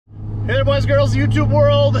Hey there, boys, girls, YouTube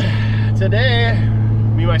world. Today,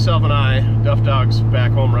 me, myself, and I, Duff Dog's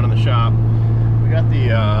back home running the shop. We got the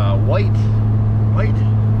no,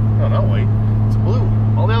 not white, it's blue.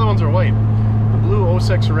 All the other ones are white. The blue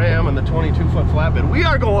 06 Ram and the 22-foot flatbed. We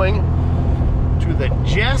are going to the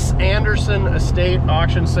Jess Anderson Estate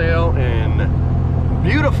auction sale in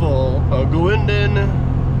beautiful Gwinner,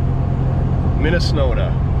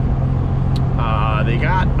 Minnesota. They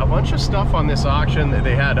got a bunch of stuff on this auction.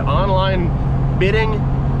 They had online bidding,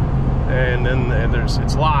 and then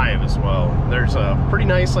it's live as well. There's a pretty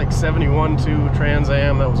nice like 71-2 Trans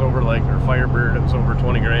Am that was over like, or Firebird, it was over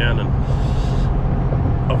 20 grand, and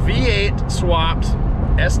a V8 swapped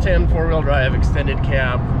S10 4-wheel drive extended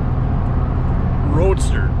cab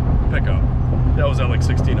Roadster pickup. That was at like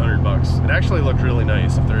 1,600 bucks. It actually looked really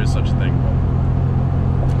nice, if there is such a thing.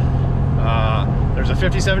 There's a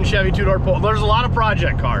 57 Chevy 2-door pull. There's a lot of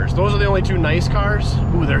project cars. Those are the only two nice cars.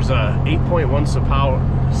 Ooh, there's a 8.1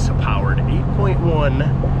 powered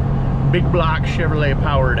 8.1 big block Chevrolet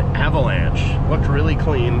powered Avalanche. Looked really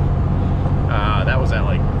clean. That was at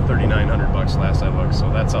like 3,900 bucks last I looked,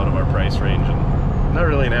 so that's out of our price range. And not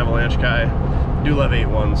really an Avalanche guy. Do love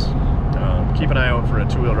 8.1s. Keep an eye out for a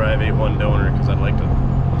 2-wheel drive 8.1 donor, because I'd like to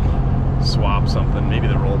swap something, maybe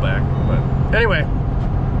the rollback. But anyway,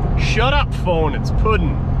 shut up, phone, it's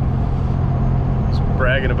Puddin'. He's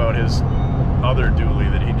bragging about his other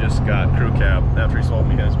dually that he just got crew cab after he sold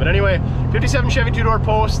me his. But anyway, 57 Chevy 2-door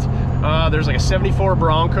post. There's like a 74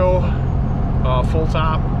 Bronco full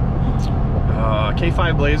top.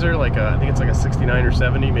 K5 Blazer, like I think it's like a 69 or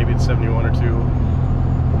 70, maybe it's 71 or 2.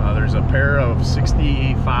 There's a pair of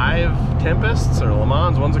 65 Tempests or Le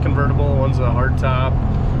Mans. One's a convertible, one's a hardtop.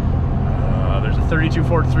 There's a 32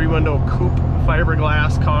 Ford 3-window coupe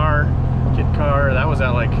fiberglass car, kit car. That was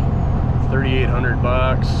at like 3,800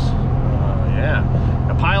 bucks.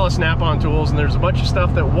 Yeah, a pile of snap-on tools, and there's a bunch of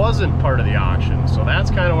stuff that wasn't part of the auction. So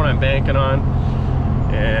that's kind of what I'm banking on.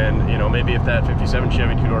 And you know, maybe if that 57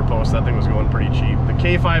 Chevy 2-door post, that thing was going pretty cheap. The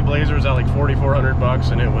K5 Blazer was at like 4,400 bucks,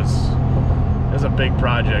 and it was a big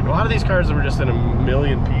project. A lot of these cars were just in a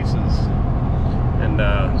million pieces. And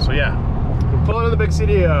so yeah, we're pulling in the big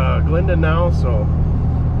city of Glendon now, so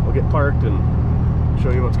we'll get parked and show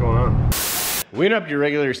you what's going on. We interrupt your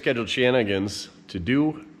regular scheduled shenanigans to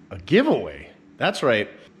do a giveaway. That's right.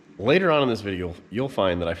 Later on in this video, you'll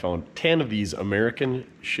find that I found 10 of these American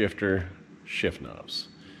shifter shift knobs.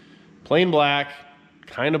 Plain black,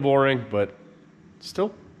 kind of boring, but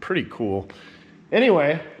still pretty cool.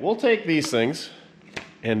 Anyway, we'll take these things,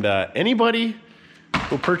 and anybody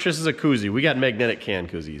who purchases a koozie, we got magnetic can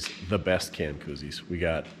koozies, the best can koozies. We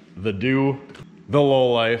got the Dew, the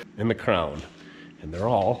Lowlife, and the Crown, and they're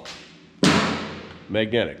all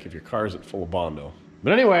magnetic if your car isn't full of Bondo.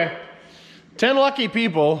 But anyway, 10 lucky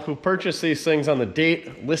people who purchase these things on the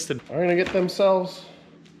date listed are gonna get themselves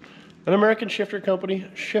an American Shifter Company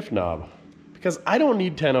shift knob, because I don't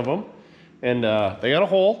need 10 of them. And they got a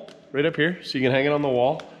hole right up here, so you can hang it on the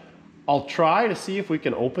wall. I'll try to see if we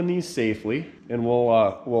can open these safely, and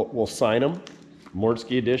we'll sign them.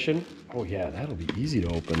 Mortske edition. Oh yeah, that'll be easy to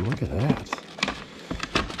open. Look at that.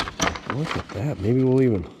 Look at that. Maybe we'll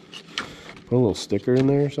even put a little sticker in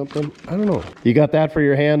there or something. I don't know. You got that for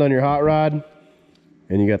your hand on your hot rod,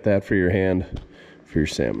 and you got that for your hand for your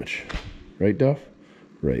sandwich. Right, Duff?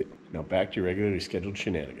 Right. Now back to your regularly scheduled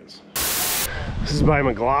shenanigans. This is by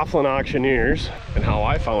McLaughlin Auctioneers, and how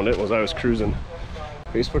I found it was I was cruising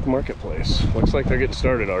Facebook Marketplace. Looks like they're getting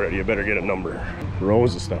started already. You better get a number.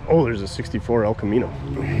 Rows of stuff. Oh, there's a 64 El Camino.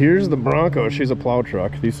 Here's the Bronco. She's a plow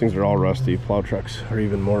truck. These things are all rusty. Plow trucks are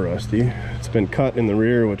even more rusty. It's been cut in the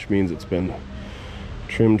rear, which means it's been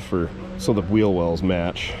trimmed so the wheel wells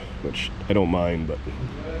match, which I don't mind, but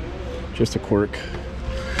just a quirk.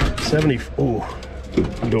 70. Oh,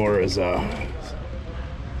 door is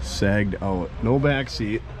sagged out. No back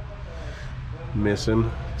seat.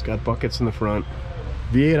 Missing. It's got buckets in the front.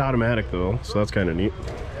 V8 automatic though, so that's kind of neat.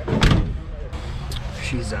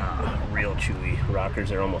 She's real chewy.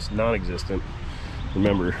 Rockers are almost non-existent.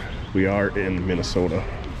 Remember, we are in Minnesota.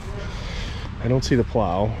 I don't see the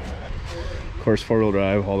plow. Of course, 4-wheel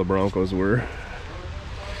drive, all the Broncos were.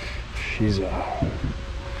 She's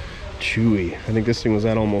chewy. I think this thing was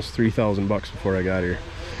at almost 3,000 bucks before I got here.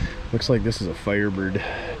 Looks like this is a Firebird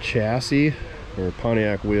chassis or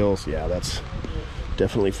Pontiac wheels. Yeah, that's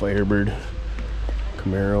definitely Firebird.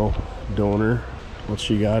 Camaro donor. What's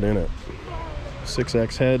she got in it?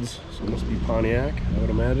 6X heads, so it must be Pontiac, I would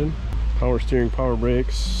imagine. Power steering, power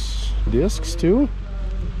brakes, discs too?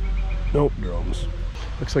 Nope, drums.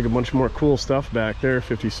 Looks like a bunch more cool stuff back there.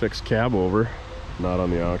 56 cab over, not on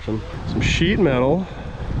the auction. Some sheet metal,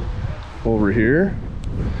 Over here,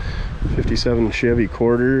 57 Chevy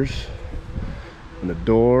quarters, and a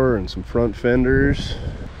door and some front fenders.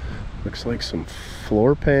 Looks like some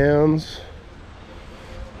floor pans,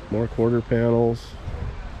 more quarter panels,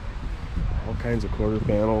 all kinds of quarter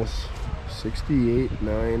panels.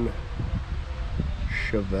 68.9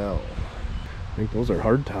 Chevelle. I think those are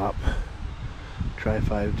hardtop.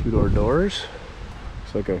 Tri-5 two-door doors.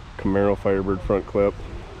 Looks like a Camaro Firebird front clip.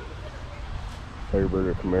 Firebird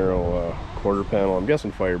or Camaro quarter panel. I'm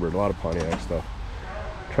guessing Firebird, a lot of Pontiac stuff.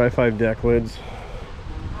 Tri-5 deck lids.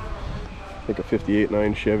 I think a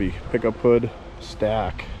 58.9 Chevy pickup hood.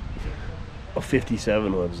 Stack of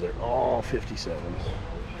 57 hoods. They're all 57s.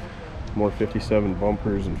 More 57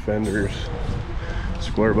 bumpers and fenders.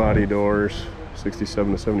 Square body doors.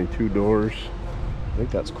 67 to 72 doors. I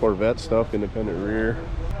think that's Corvette stuff, independent rear.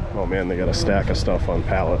 Oh man, they got a stack of stuff on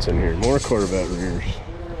pallets in here. More Corvette rears.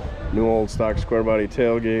 New old stock square body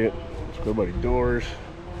tailgate, square body doors.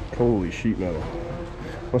 Holy sheet metal.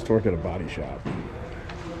 Must work at a body shop.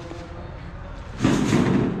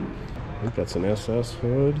 I think that's an SS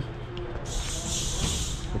hood.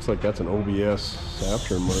 Looks like that's an OBS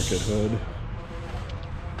aftermarket hood.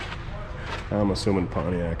 I'm assuming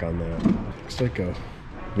Pontiac on that. Looks like a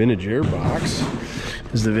vintage air box.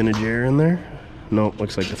 Is the vintage air in there? Nope,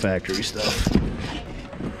 looks like the factory stuff.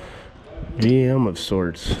 GM of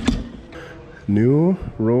sorts. New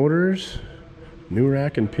rotors, new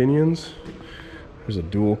rack and pinions. There's a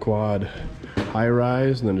dual quad high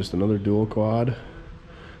rise and then just another dual quad. It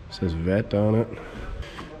says vet on it.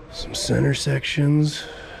 Some center sections.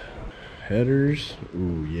 Headers.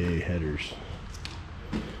 Ooh, yay, headers.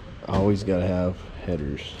 Always gotta have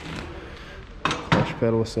headers. Clutch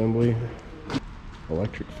pedal assembly.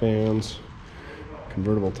 Electric fans.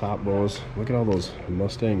 Convertible top bows. Look at all those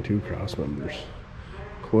Mustang 2 cross members.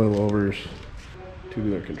 Coilovers.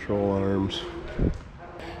 Tubular control arms.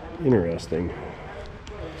 Interesting.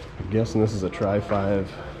 I'm guessing this is a Tri-5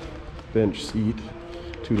 bench seat.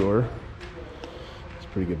 Two-door. It's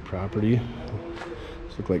pretty good property.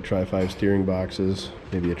 These look like Tri-5 steering boxes.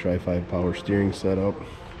 Maybe a Tri-5 power steering setup.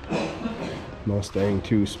 Mustang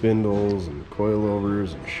 2 spindles and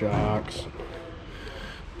coilovers and shocks.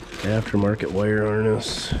 Aftermarket wire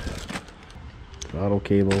harness. Throttle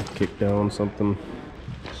cable, kick down something.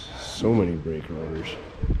 So many brake rotors.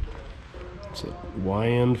 It's a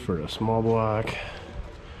Y-end for a small block.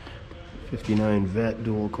 59 vet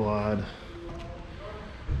dual quad.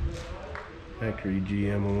 Factory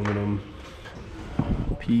GM aluminum.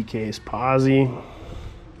 P-case posi.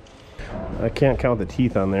 I can't count the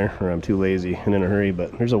teeth on there, or I'm too lazy and in a hurry,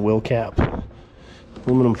 but there's a wheel cap.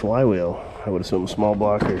 Aluminum flywheel. I would assume small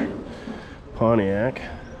blocker. Pontiac.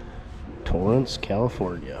 Torrance,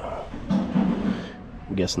 California.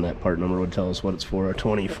 I'm guessing that part number would tell us what it's for. A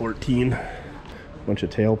 2014. Bunch of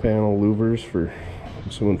tail panel louvers for, I'm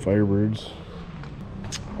assuming, Firebirds.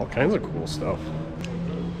 All kinds of cool stuff.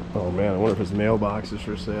 Oh man, I wonder if his mailbox is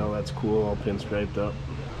for sale. That's cool, all pinstriped up.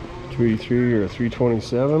 283 or a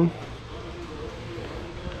 327.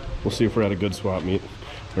 We'll see if we're at a good swap meet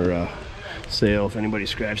or sale. If anybody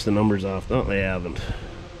scratched the numbers off. No, they haven't.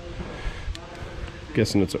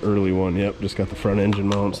 Guessing it's an early one. Yep, just got the front engine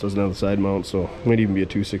mounts, doesn't have the side mounts, so it might even be a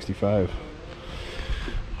 265.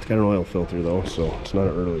 It's got an oil filter though, so it's not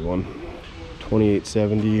an early one.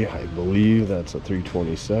 2870, I believe that's a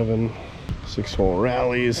 327. 6-hole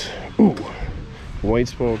rallies. Ooh, white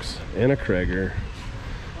spokes and a Krager.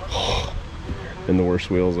 And the worst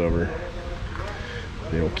wheels ever.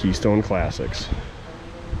 The old Keystone Classics.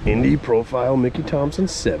 Indy Profile Mickey Thompson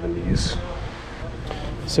 70s.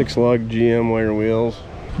 6-lug GM wire wheels.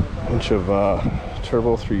 Bunch of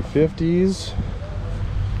turbo 350s.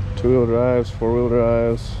 2-wheel drives, 4-wheel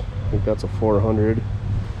drives. I think that's a 400.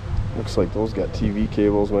 Looks like those got TV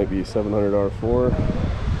cables. Might be 700 R4.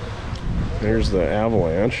 There's the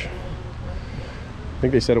Avalanche. I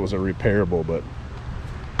think they said it was a repairable, but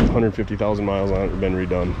 150,000 miles on it, been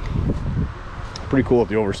redone. Pretty cool with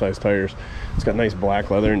the oversized tires. It's got nice black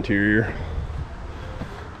leather interior.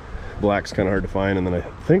 Black's kind of hard to find, and then I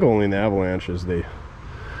think only in the Avalanches they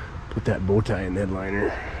put that bow tie in the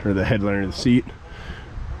headliner, or the headliner of the seat.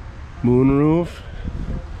 Moonroof.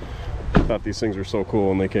 I thought these things were so cool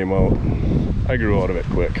when they came out. I grew out of it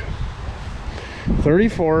quick.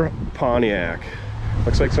 34 Pontiac.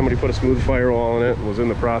 Looks like somebody put a smooth firewall in it and was in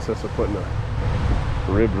the process of putting a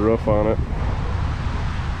ribbed roof on it.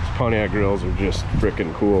 These Pontiac grills are just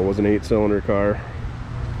freaking cool. It was an 8-cylinder car.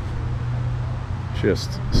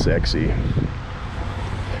 Just sexy.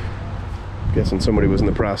 Guessing somebody was in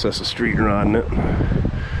the process of street rodding it.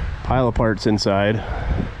 Pile of parts inside.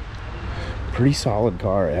 Pretty solid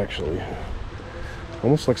car, actually.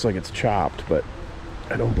 Almost looks like it's chopped, but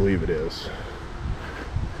I don't believe it is.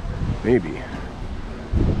 Maybe.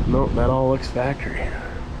 No, that all looks factory.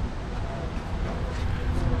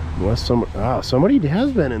 Unless somebody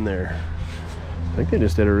has been in there. I think they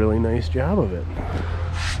just did a really nice job of it.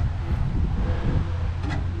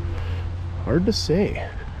 Hard to say.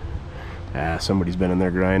 Somebody's been in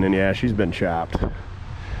there grinding. Yeah, she's been chopped.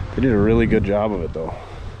 They did a really good job of it though.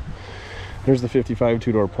 There's the 55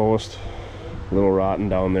 two-door post. A little rotten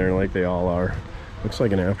down there like they all are. Looks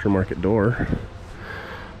like an aftermarket door.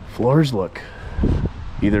 Floors look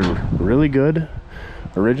either really good,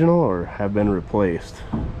 original, or have been replaced.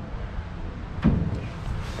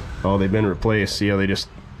 Oh, they've been replaced. See how they just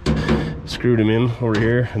screwed them in over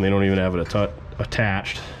here and they don't even have it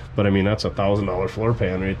attached. But I mean, that's $1,000 floor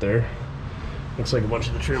pan right there. Looks like a bunch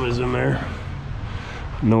of the trim is in there.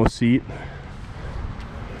 No seat.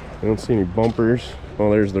 I don't see any bumpers.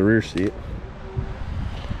 Oh, there's the rear seat.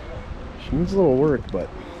 She needs a little work, but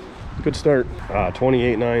good start.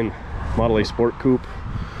 28.9 Model A Sport Coupe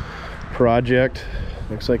project.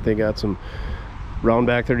 Looks like they got some round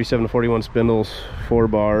back 37 to 41 spindles, 4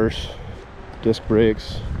 bars, disc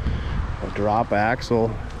brakes, a drop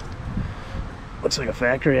axle. Looks like a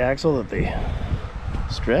factory axle that they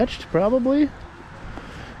stretched, probably.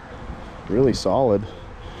 Really solid.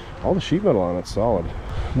 All the sheet metal on it's solid.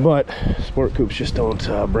 But sport coupes just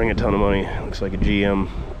don't bring a ton of money. Looks like a GM,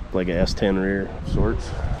 like a S10 rear of sorts.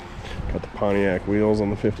 Got the Pontiac wheels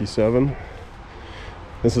on the 57.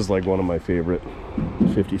 This is like one of my favorite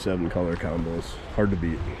 57 color combos. Hard to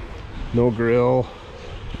beat. No grill.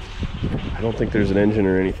 I don't think there's an engine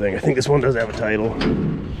or anything. I think this one does have a title.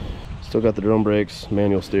 Still got the drum brakes,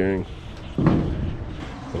 manual steering.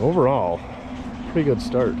 But overall, pretty good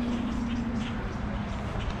start.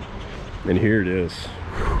 And here it is.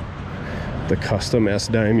 The custom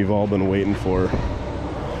S-Dime you've all been waiting for.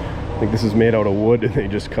 I think this is made out of wood and they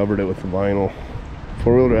just covered it with the vinyl.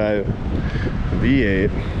 4-wheel drive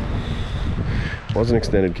V8. Was an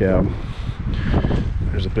extended cab.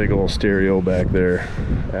 There's a big old stereo back there.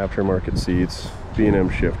 Aftermarket seats. B&M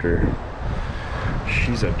shifter.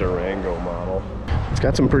 She's a Durango model. It's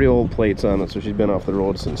got some pretty old plates on it, so she's been off the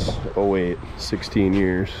road since 08, 16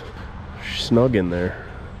 years. She's snug in there.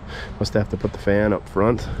 Must have to put the fan up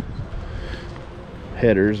front.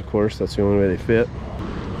 Headers, of course, that's the only way they fit.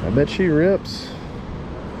 I bet she rips.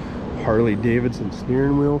 Harley Davidson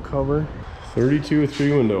steering wheel cover. 32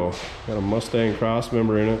 3-window. Got a Mustang cross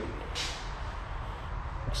member in it.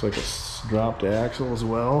 Looks like a dropped axle as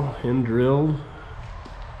well. End drilled.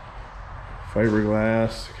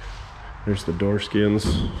 Fiberglass. There's the door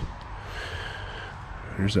skins.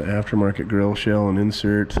 There's an aftermarket grill shell and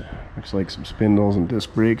insert. Looks like some spindles and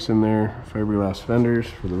disc brakes in there. Fiberglass fenders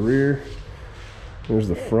for the rear. There's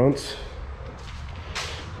the front.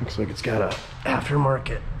 Looks like it's got a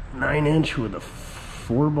aftermarket 9-inch with a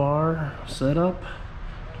 4-bar setup.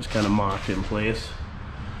 Just kind of mocked in place.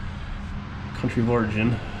 Country of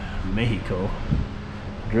origin, Mexico.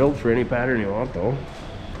 Drilled for any pattern you want though.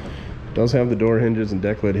 Does have the door hinges and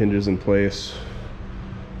deck lid hinges in place.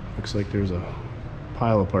 Looks like there's a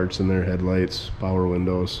pile of parts in there. Headlights, power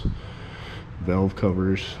windows, valve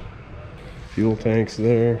covers, fuel tanks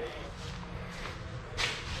there.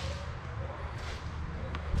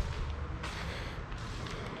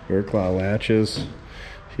 Air claw latches,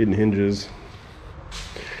 hidden hinges.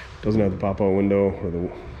 Doesn't have the pop-out window or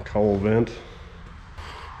the cowl vent.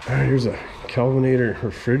 Alright, here's a Kelvinator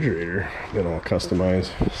refrigerator. Been all customized.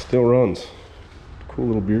 Still runs. Cool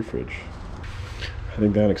little beer fridge. I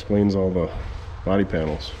think that explains all the body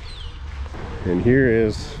panels. And here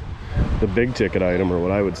is the big ticket item, or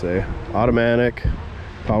what I would say. Automatic,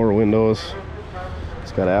 power windows.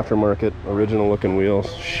 It's got aftermarket, original looking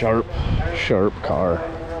wheels. Sharp, sharp car.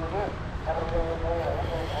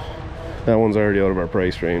 That one's already out of our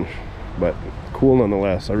price range, but cool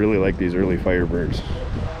nonetheless. I really like these early Firebirds.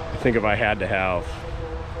 I think if I had to have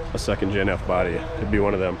a second gen F body, it'd be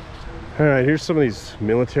one of them. All right, here's some of these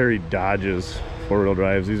military Dodges 4-wheel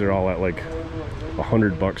drives. These are all at like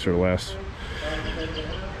 $100 or less.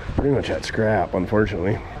 Pretty much at scrap,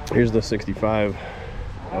 unfortunately. Here's the 65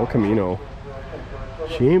 El Camino.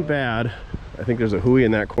 She ain't bad. I think there's a Hui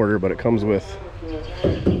in that quarter, but it comes with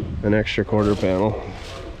an extra quarter panel.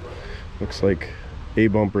 Looks like a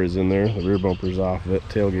bumper is in there. The rear bumper's off of it.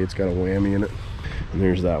 Tailgate's got a whammy in it. And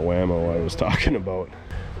there's that whammo I was talking about.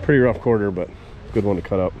 Pretty rough quarter, but good one to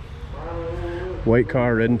cut up. White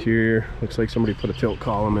car, red interior. Looks like somebody put a tilt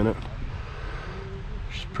column in it.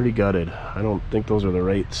 She's pretty gutted. I don't think those are the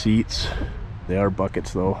right seats. They are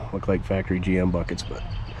buckets though. Look like factory GM buckets, but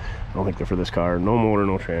I don't think they're for this car. No motor,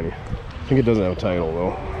 no tranny. I think it doesn't have a title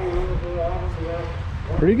though.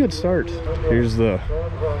 Pretty good start. Here's the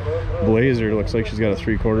Blazer. Looks like she's got a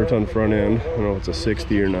 3/4 ton front end. I don't know if it's a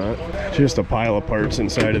 60 or not. Just a pile of parts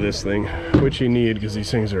inside of this thing, which you need because these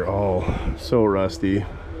things are all so rusty.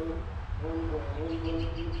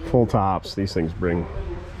 Full tops. These things bring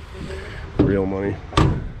real money.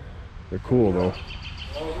 They're cool though.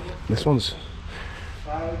 This one's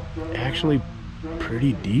actually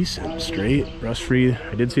pretty decent. Straight, rust free.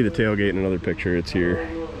 I did see the tailgate in another picture. It's here.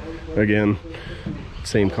 Again,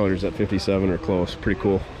 same colors at 57 or close. Pretty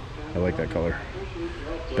cool. I like that color.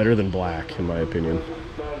 Better than black in my opinion.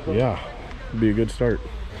 Yeah, it'd be a good start.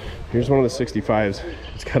 Here's one of the 65s.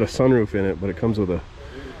 It's got a sunroof in it, but it comes with a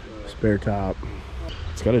spare top.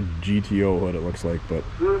 It's got a GTO hood it looks like, but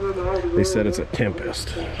they said it's a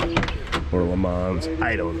Tempest or Le Mans.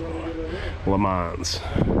 I don't know. Le Mans.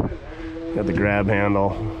 Got the grab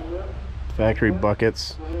handle, factory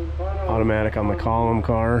buckets, automatic on the column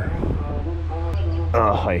car.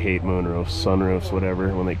 Oh, I hate moonroofs, sunroofs, whatever,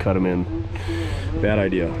 when they cut them in. Bad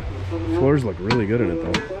idea. Floors look really good in it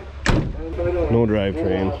though. No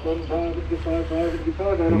drivetrain.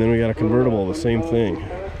 And then we got a convertible, the same thing.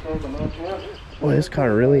 Boy, this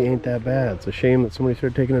car really ain't that bad. It's a shame that somebody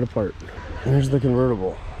started taking it apart. And there's the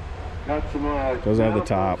convertible. Does have the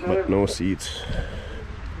top, but no seats.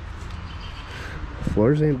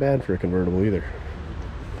 Floors ain't bad for a convertible either.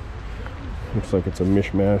 Looks like it's a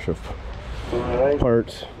mishmash of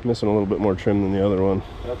parts. Missing a little bit more trim than the other one.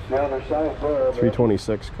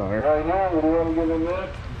 326 car.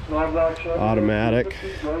 Automatic.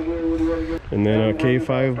 And then a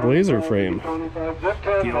K5 Blazer frame.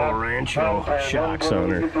 The old Rancho shocks on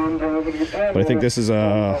her. But I think this is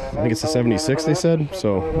I think it's a 76 they said.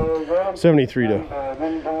 So 73 to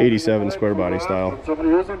 87 square body style.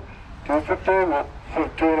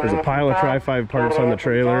 There's a pile of Tri-5 parts on the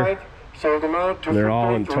trailer. They're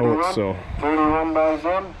all in totes, so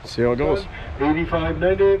see how it goes.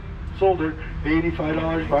 $85.98 sold her.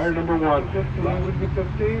 $85 buyer number one. That would be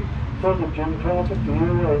 15. Sold the Jim Traffic to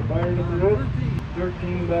you, buyer number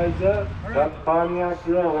 13 buys that. That's Pontiac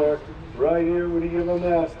grill there. Right here, what do you give on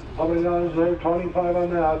that? How many dollars there? 25 on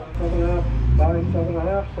that. 7.5,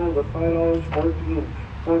 7.5 sold at $5, 14.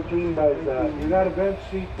 14 buys that. You got a bench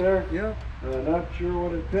seat there? Yeah. Not sure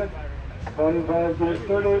what it fits. 25 goes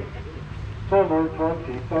 30. Silver,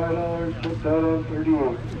 $25, put that on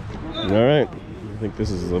 38. All right, I think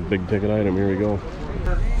this is a big ticket item. Here we go.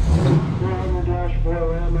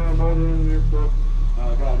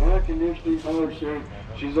 Got air conditioning, color shade.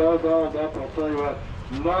 She's all dolled up. I'll tell you what.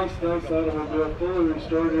 Nice automobile, fully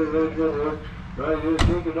restored here. Right here,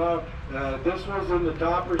 take it off. This was in the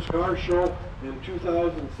Toppers Car Show in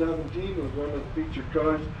 2017. It was one of the featured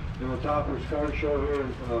cars in the Toppers Car Show here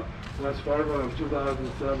in West Fargo in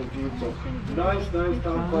 2017. So nice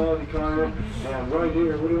top quality car. And right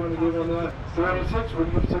here, what do you want to give on that? 36, what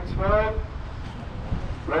do you give 65?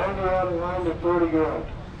 Randy out of line at 40 grand.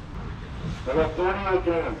 I got 38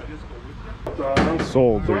 grand.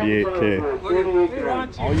 Sold 38K.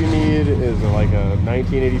 All you need is like a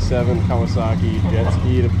 1987 Kawasaki jet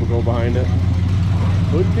ski to go behind it.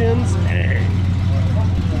 Hood pins?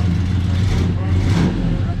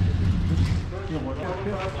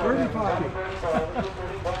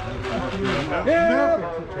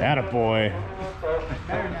 Attaboy.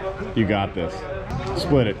 You got this.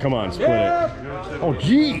 Split it. Come on, split it. Oh,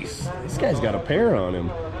 jeez. This guy's got a pair on him.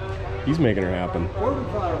 He's making her happen.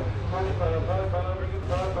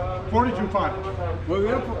 42.5. Well, we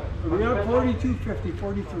got 42.50,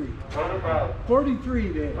 43. 43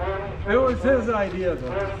 there. It was his idea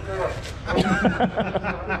though.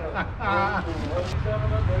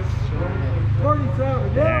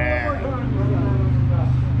 47. Yeah.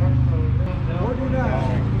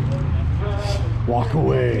 49. Walk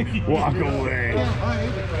away. Walk away.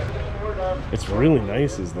 It's really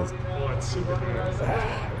nice, is this?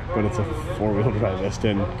 But it's a four-wheel drive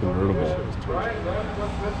S10 convertible.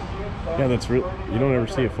 Yeah, that's real. You don't ever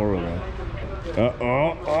see a four-wheel drive.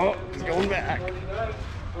 Oh, it's going back.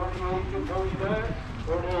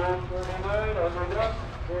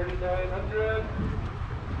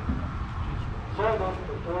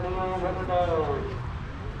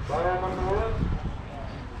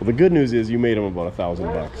 Well, the good news is you made them about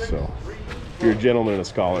 $1,000, so you're a gentleman and a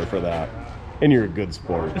scholar for that. And you're a good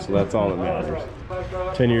sport, so that's all that matters.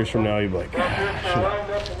 10 years from now, you'll be like,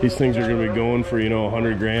 these things are gonna be going for, you know,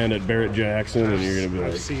 100 grand at Barrett Jackson, and you're gonna be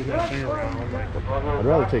like, See that thing around, like, I'd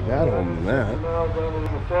rather take that home than that.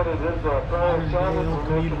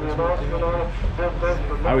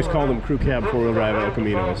 I always call them crew cab 4-wheel drive El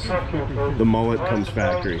Caminos. The mullet comes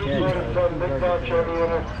factory.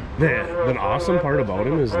 The awesome part about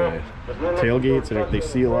them is the tailgates, and they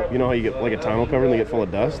seal up. You know how you get like a tonneau cover and they get full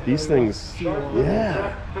of dust? These things,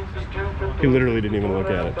 yeah. He literally didn't even look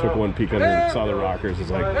at it. Took one peek under and saw the rockers.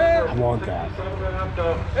 He's like, I want that.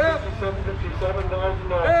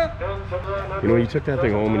 You know, you took that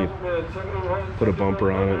thing home and you put a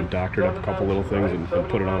bumper on it and doctored up a couple little things and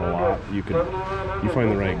put it on a lot. You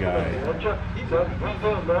find the right guy. But you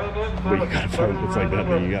gotta find, it's like that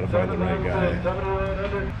thing, you gotta find the right guy.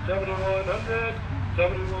 7,100,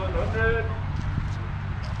 7,100,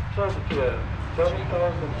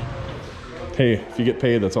 7,000. Hey, if you get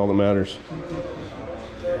paid, that's all that matters.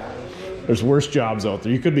 There's worse jobs out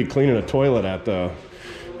there. You could be cleaning a toilet at the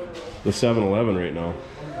 7-Eleven right now.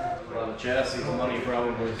 Well, the chassis money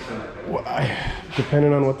probably. Well,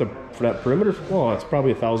 depending on what for that perimeter, well, it's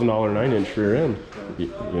probably $1,000 9-inch rear end.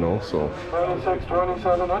 You know, so. 26,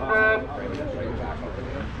 2,700.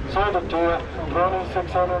 Sold it to you.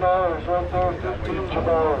 $2,600 right there. 15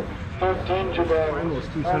 Jabbar. 13 Jabbar. Those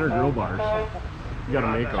 2 center grill bars. You gotta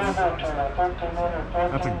make them.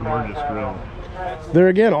 That's a gorgeous grill. There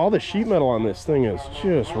again, all the sheet metal on this thing is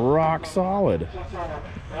just rock solid.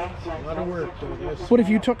 What if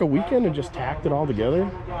you took a weekend and just tacked it all together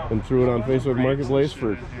and threw it on Facebook Marketplace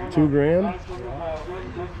for $2 grand?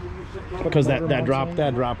 Because that drop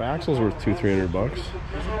axle's worth $200-300.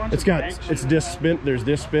 There's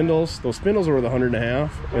disc spindles. Those spindles are worth $150,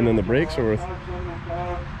 and then the brakes are worth.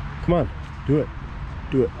 Come on, do it.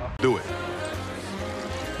 Do it.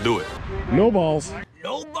 Do it. No balls.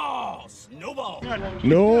 No balls. No balls.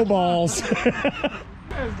 No balls.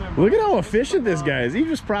 Look at how efficient this guy is. He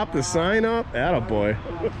just propped the sign up. Attaboy.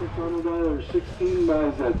 $600, 16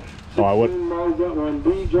 buys it. 16 Oh, I would. buys that one.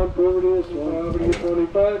 B, jump over this.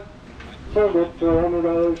 125. Sold it for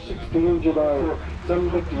 $100, 16 July.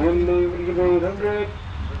 750 Monday, what do you get 800?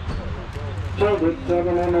 Sold it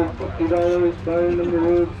 $750, buy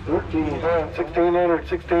number 13. 1600,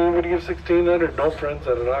 16, what do you give 1600? No friends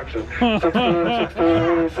at an auction.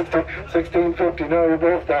 1650, now you're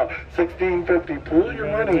both down. 1650, pool your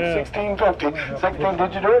money. 1650, 16,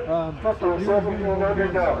 did you do it?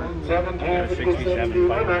 1700 now. 17, what do you give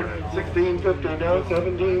 1700? 1650, now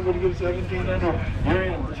 17, what do you give 1700? You're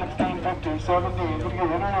in. 1650, 17, what do you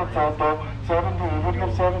give internet's out though? 17, what do you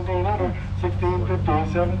give 1700?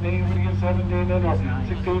 1650, 17, what do you give 1700?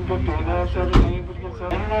 1650, now 17, what do you give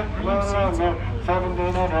 1700?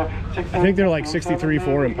 1700, I think they're like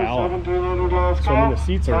 63.4 Impala. So I mean the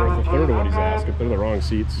seats are worth a third of what he's asking. They're the wrong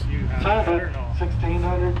seats. Sold it,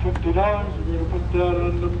 $1,650. We're gonna put that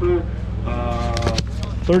on number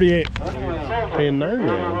 38. Paying $9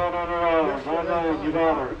 grand.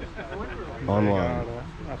 $1,900. Online.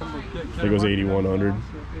 I think it was 8,100.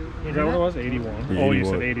 Is that what it was? 81. Oh, you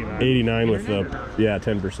said 89. 89 with the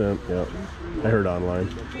 10%. Yeah, I heard online.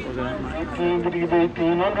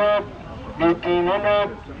 1,800.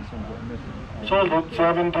 1,800. Sold it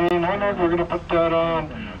 1,700. We're gonna put that on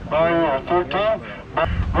by 13.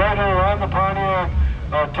 Right here on the Pontiac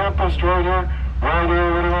Tempest right here. Right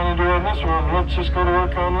here, what do you want to do on this one? Let's just go to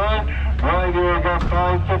work online. Right here, I got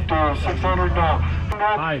 550, 600 now.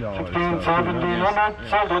 $1,600, 1,700,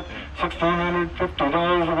 sold it.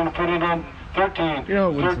 $1,650. We're going to put it on 13.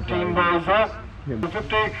 13 buys that. 50,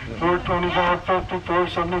 425, 50,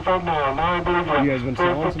 475 now. Now I believe it. You guys been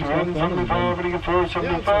selling some stuff? 475, what do you get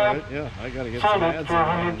 475? Yeah, I gotta get sold some it ads. for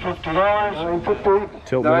 $150. 950.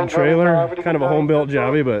 Tilt lid trailer, kind of a home built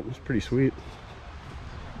jobby, but it's pretty sweet.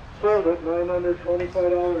 Sold it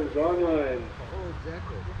 $925 online.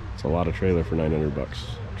 It's a lot of trailer for $900.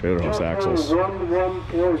 Trailer house axles.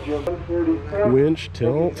 114, Winch,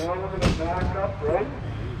 tilt. Now we're gonna back up, right?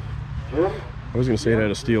 Jim? I was gonna say it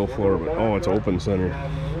had a steel floor, but oh, it's open center.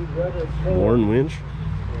 Worn winch.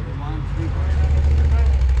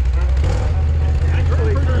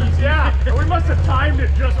 Yeah, we must have timed it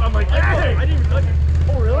just. I'm like, hey, I didn't even touch it.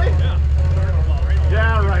 Oh, really? Yeah.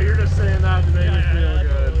 Yeah, right. You're just saying that to make me feel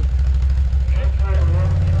good.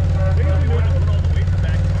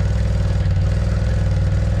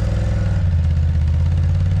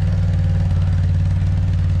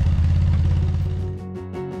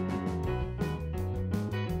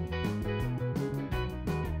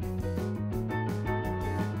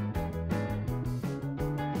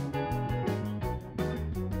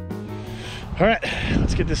 All right,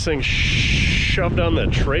 let's get this thing shoved on the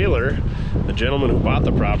trailer. The gentleman who bought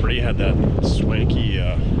the property had that swanky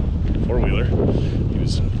four-wheeler. He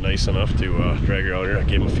was nice enough to drag her out here. I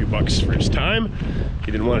gave him a few bucks for his time.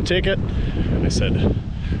 He didn't want to take it, and I said,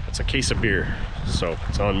 it's a case of beer, so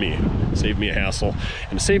it's on me. Saved me a hassle,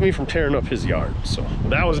 and saved me from tearing up his yard, so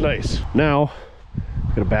that was nice. Now,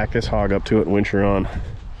 I'm gonna back this hog up to it and winch her on.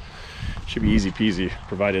 Should be easy peasy,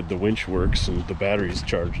 provided the winch works and the battery's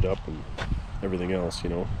charged up and everything else, you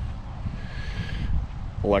know.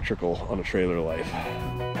 Electrical on a trailer life.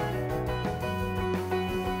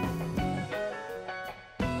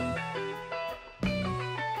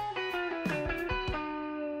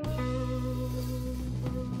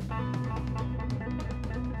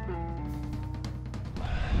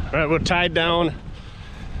 All right, we're tied down,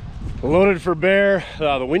 loaded for bear.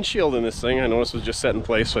 The windshield in this thing I noticed was just set in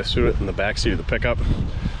place, so I threw it in the back seat of the pickup.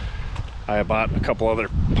 I bought a couple other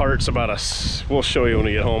parts we'll show you when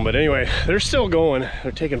we get home, but anyway, they're still going.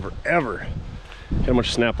 They're taking forever. Got a bunch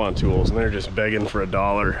of snap-on tools and they're just begging for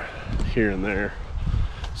 $1 here and there.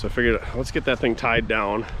 So I figured, let's get that thing tied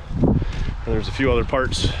down. And there's a few other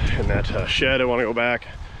parts in that shed I want to go back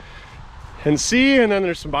and see, and then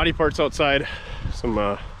there's some body parts outside,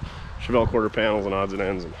 some Chevy quarter panels and odds and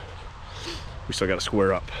ends, and we still got to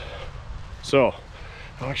square up. So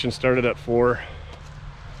auction started at 4.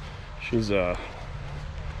 She's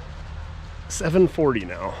 7:40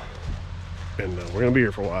 now, and we're gonna be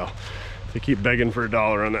here for a while. They keep begging for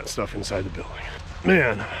 $1 on that stuff inside the building.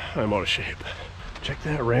 Man, I'm out of shape. Check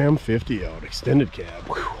that Ram 50 out, extended cab.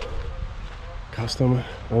 Whew. Custom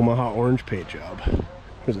Omaha orange paint job.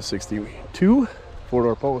 There's a 62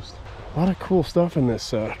 4-door post. A lot of cool stuff in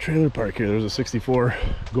this trailer park here. There's a 64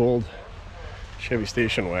 gold Chevy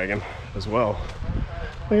station wagon as well.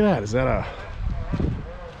 Look at that. Is that a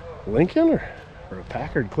Lincoln or a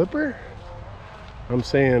Packard Clipper? I'm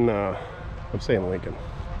saying Lincoln.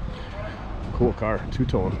 Cool car,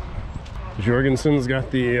 two-tone. Jorgensen's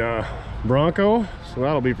got the Bronco, so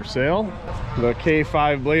that'll be for sale. The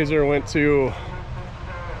K5 Blazer went to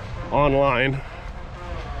online.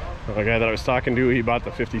 The guy that I was talking to, he bought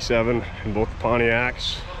the 57 in both the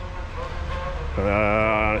Pontiacs.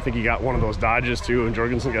 I think he got one of those Dodges too, and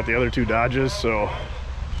Jorgensen got the other 2 Dodges. So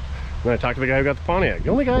then I talked to the guy who got the Pontiac. The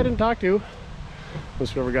only guy I didn't talk to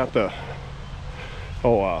was whoever got the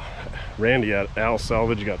Randy at Al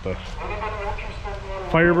Salvage got the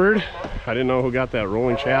Firebird. I didn't know who got that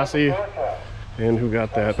rolling chassis and who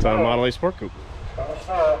got that Model A Sport Coupe.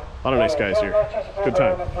 A lot of nice guys here. Good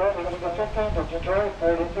time.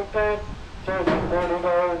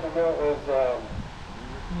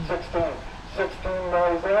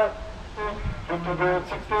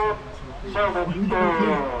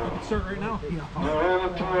 Start right now.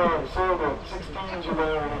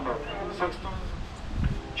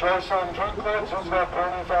 Choice on trunklets, who's got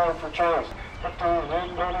 25 for choice? 15,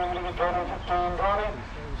 20,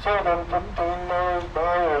 7, 15,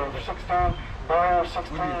 buyer, 16, buyer,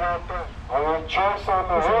 16 out there. All right, choice on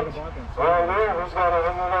the hood, right there, who's got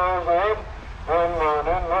 $100 ahead?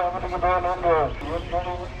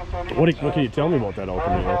 What can you tell me about that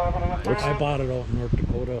alternator? I bought it out in North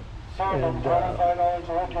Dakota, and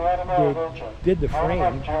did the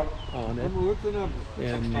frame on it,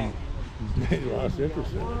 and they lost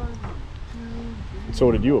interest in it. And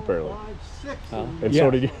so did you, apparently. And Yeah.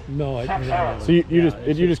 so did you. No, I So you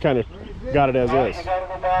just kind of got it as is.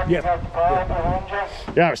 Yeah.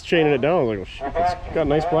 Yeah, I was chaining it down. I was like, well, shit, it's got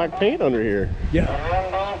nice black paint under here. Yeah,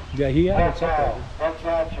 he had it separated.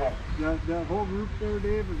 That whole group there,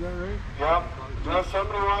 Dave, is that right? Yep. Does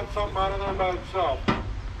somebody want something out of there by itself?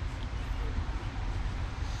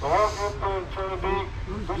 The whole group going for the beat.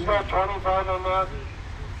 Who's got 25 on that?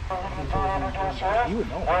 You would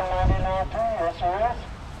know.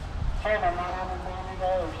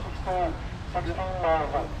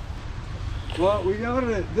 Well, we got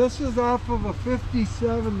it. This is off of a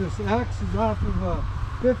 57. This X is off of a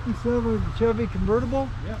 57 Chevy convertible.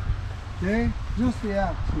 Yeah. Okay, just the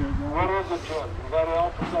X here. What is it, Jim? You got to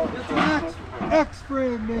help us out. It's an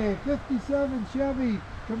X-frame day, 57 Chevy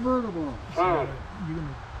convertible. You gonna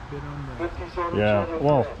bid on the 57 Yeah, Chevy.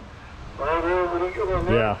 well,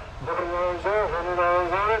 yeah.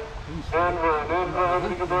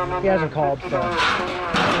 He hasn't called, so.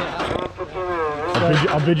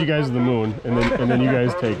 I'll bid you guys the moon, and then you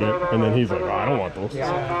guys take it, and then he's like, oh, I don't want those. Then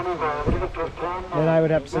I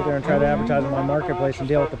would have to sit there and try to advertise on my marketplace and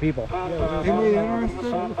deal with the people. Anybody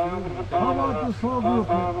interested? How about this whole group?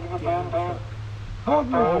 Whole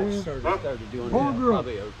group. Whole group.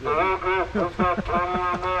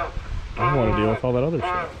 I don't want to deal with all that other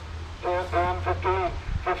shit. 10, 15,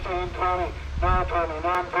 15 I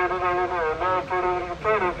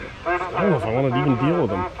don't know if I want to even deal with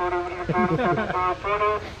them.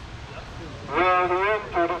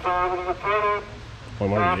 Oh,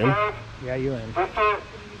 am I already in? Yeah, you in.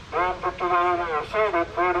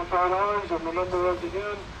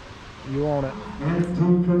 You own it. And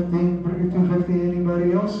 250, 250,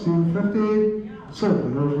 anybody else? 250. So,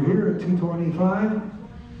 over here at 225.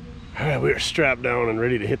 All right, we are strapped down and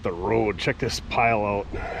ready to hit the road. Check this pile out.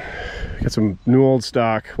 Got some new old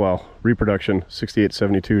stock, well, reproduction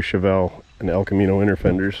 6872 Chevelle and El Camino inner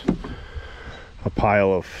fenders. A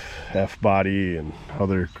pile of F-body and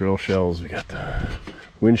other grill shells. We got the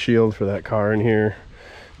windshield for that car in here.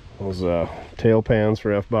 Those tail pans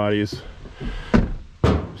for F-bodies.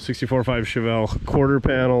 64.5 Chevelle quarter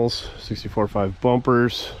panels, 64.5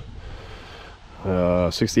 bumpers,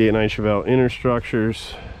 68.9 Chevelle inner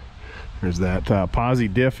structures. There's that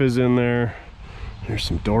posi diff is in there. There's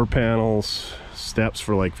some door panels, steps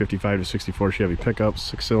for like 55 to 64 Chevy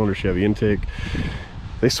pickups, 6-cylinder Chevy intake.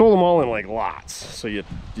 They sold them all in like lots, so you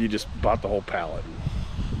just bought the whole pallet.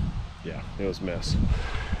 Yeah, it was a mess.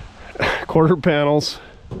 Quarter panels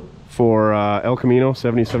for El Camino,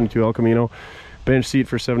 7072 El Camino. Bench seat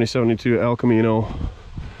for 7072 El Camino.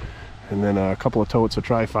 And then a couple of totes of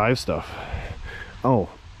Tri-5 stuff. Oh,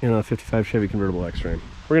 and a 55 Chevy convertible X-Frame.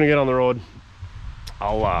 We're gonna get on the road.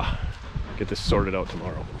 I'll get this sorted out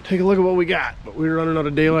tomorrow. Take a look at what we got. But we're running out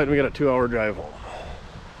of daylight and we got a 2-hour drive home.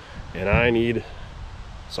 And I need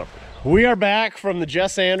supper. We are back from the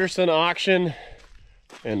Jess Anderson auction.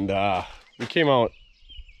 And we came out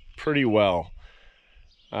pretty well.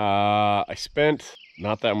 I spent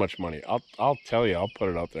not that much money. I'll tell you, I'll put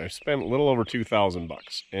it out there. I spent a little over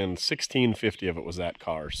 $2,000 and $1,650 of it was that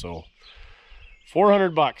car. So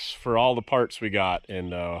 $400 for all the parts we got, and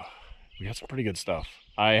we got some pretty good stuff.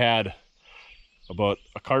 I had about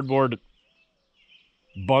a cardboard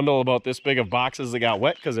bundle about this big of boxes that got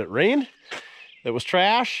wet because it rained. That was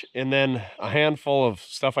trash, and then a handful of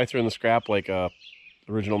stuff I threw in the scrap, like a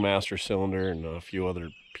original master cylinder and a few other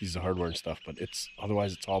pieces of hardware and stuff, but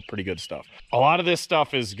otherwise it's all pretty good stuff. A lot of this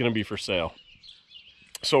stuff is going to be for sale.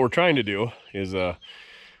 So what we're trying to do is I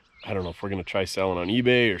don't know if we're going to try selling on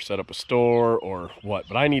eBay or set up a store or what,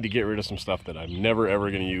 but I need to get rid of some stuff that I'm never ever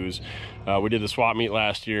going to use. We did the swap meet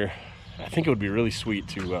last year. I think it would be really sweet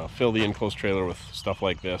to fill the enclosed trailer with stuff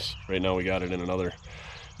like this. Right now we got it in another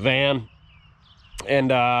van, and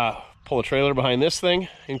pull a trailer behind this thing,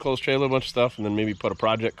 enclosed trailer, a bunch of stuff, and then maybe put a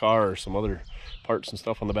project car or some other parts and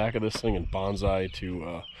stuff on the back of this thing and bonsai to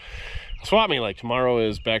a swap meet. Like tomorrow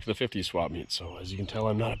is Back to the 50s swap meet, so as you can tell,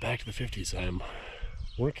 I'm not at Back to the 50s. I'm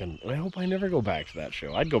working, and I hope I never go back to that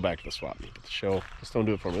show. I'd go back to the swap meet, but the show just don't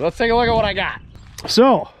do it for me. Let's take a look at what I got.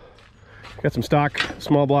 So got some stock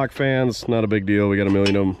small block fans, not a big deal. We got a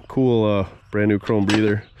million of them. Cool brand new chrome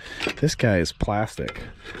breather. This guy is plastic.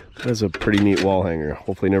 That is a pretty neat wall hanger.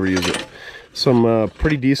 Hopefully never use it. Some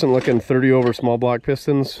pretty decent looking 30 over small block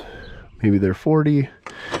pistons. Maybe they're 40.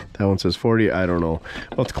 That one says 40. I don't know.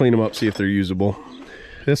 Let's clean them up, see if they're usable.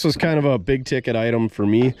 This was kind of a big ticket item for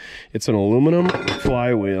me. It's an aluminum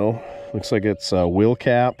flywheel. Looks like it's a wheel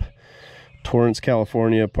cap. Torrance,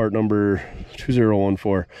 California, part number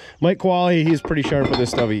 2014. Mike Qualley, he's pretty sharp with this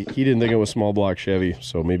stuff. He didn't think it was small block Chevy,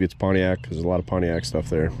 so maybe it's Pontiac, because there's a lot of Pontiac stuff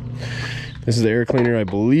there. This is the air cleaner. I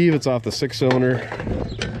believe it's off the 6-cylinder,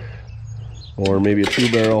 or maybe a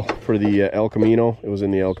 2-barrel for the El Camino. It was in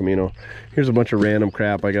the El Camino. Here's a bunch of random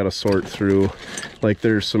crap I got to sort through. Like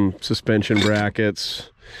there's some suspension brackets,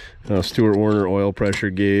 Stuart Warner oil pressure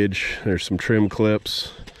gauge. There's some trim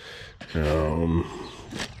clips.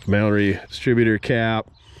 Mallory distributor cap,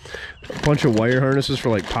 a bunch of wire harnesses for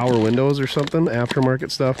like power windows or something, aftermarket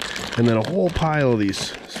stuff, and then a whole pile of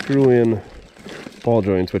these screw-in ball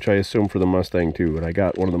joints, which I assume for the Mustang 2, and I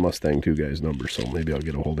got one of the Mustang 2 guys' numbers, so maybe I'll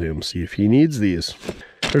get a hold of him, see if he needs these.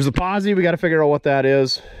 There's the posi. We got to figure out what that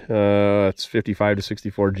is. It's 55 to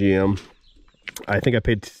 64 GM. I think I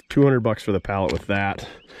paid $200 for the pallet with that,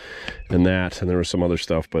 and there was some other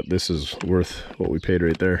stuff, but this is worth what we paid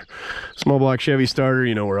right there. Small block Chevy starter,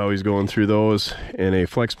 you know, we're always going through those, and a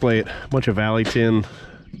flex plate, a bunch of Valley tin.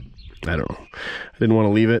 I don't know, I didn't want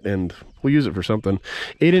to leave it, and we'll use it for something.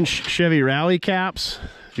 8-inch Chevy Rally caps.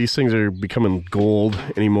 These things are becoming gold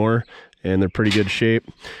anymore, and they're pretty good shape.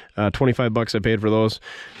 $25 I paid for those.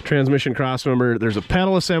 Transmission crossmember. There's a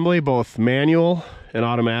pedal assembly, both manual and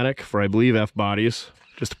automatic, for I believe F-bodies.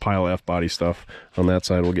 Just a pile of F-body stuff on that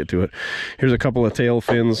side. We'll get to it. Here's a couple of tail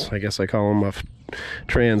fins. I guess I call them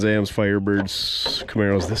Trans Ams, Firebirds,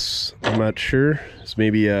 Camaros. This, I'm not sure. It's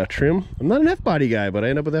maybe a trim. I'm not an F-body guy, but I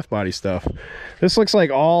end up with F-body stuff. This looks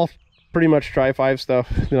like all pretty much Tri-5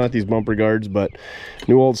 stuff, not these bumper guards, but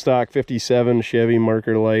new old stock 57 Chevy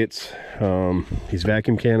marker lights. These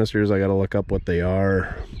vacuum canisters, I gotta look up what they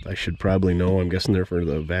are. I should probably know. I'm guessing they're for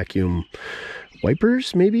the vacuum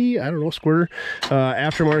wipers, maybe, I don't know, squirter.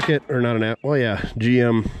 Aftermarket, or not an app, well yeah,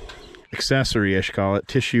 GM accessory, I should call it,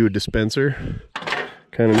 tissue dispenser,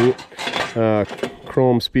 kind of neat.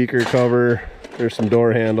 Chrome speaker cover, there's some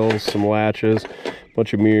door handles, some latches,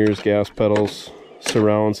 bunch of mirrors, gas pedals,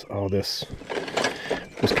 surrounds. Oh, this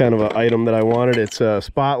was kind of an item that I wanted. It's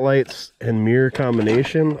spotlights and mirror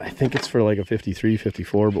combination. I think it's for like a 53,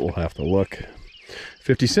 54, but we'll have to look.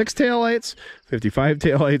 56 taillights, 55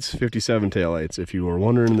 taillights, 57 taillights. If you were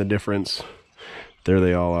wondering the difference, there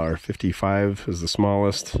they all are. 55 is the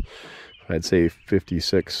smallest. I'd say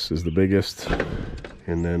 56 is the biggest.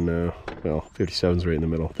 And then, well, 57 is right in the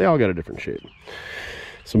middle. They all got a different shape.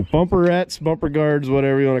 Some bumperettes, bumper guards,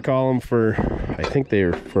 whatever you want to call them, for, I think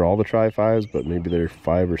they're for all the Tri-5s, but maybe they're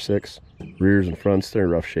 5 or 6. Rears and fronts, they're in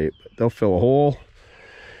rough shape. They'll fill a hole.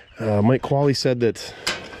 Mike Qualley said that,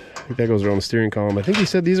 I think that goes around the steering column. I think he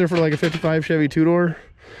said these are for like a 55 Chevy 2-door,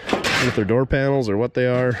 with their door panels or what they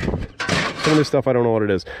are. Some of this stuff, I don't know what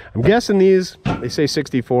it is. I'm guessing these, they say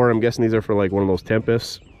 64, I'm guessing these are for like one of those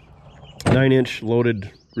Tempest 9-inch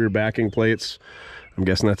loaded rear backing plates. I'm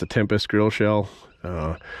guessing that's a Tempest grill shell.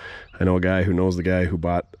 I know a guy who knows the guy who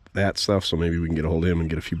bought that stuff, so maybe we can get a hold of him and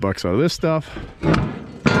get a few bucks out of this stuff.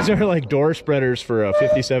 These are like door spreaders for a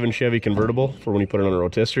 57 Chevy convertible for when you put it on a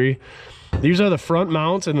rotisserie. These are the front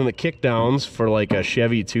mounts, and then the kick downs for like a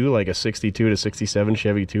Chevy 2, like a 62 to 67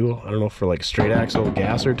 Chevy 2. I don't know, for like a straight axle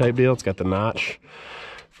gasser type deal. It's got the notch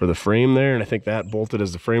for the frame there, and I think that bolted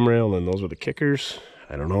as the frame rail, and then those were the kickers.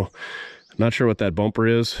 I don't know. I'm not sure what that bumper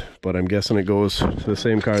is, but I'm guessing it goes to the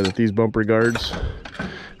same car that these bumper guards.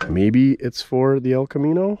 Maybe it's for the El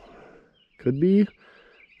Camino. Could be.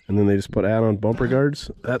 And then they just put add-on bumper guards.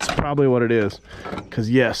 That's probably what it is. Because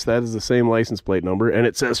yes, that is the same license plate number, and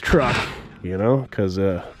it says truck, you know, because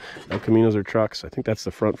El Caminos are trucks. I think that's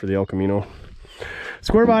the front for the El Camino.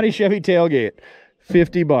 Square body Chevy tailgate,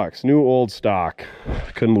 50 bucks, new old stock.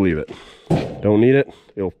 Couldn't believe it. Don't need it.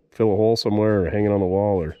 You'll fill a hole somewhere or hang it on the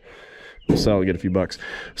wall, or we'll sell and get a few bucks.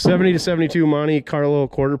 70 to 72 Monte Carlo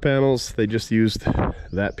quarter panels. They just used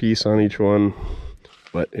that piece on each one.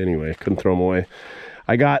 But anyway, couldn't throw them away.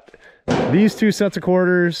 I got these 2 sets of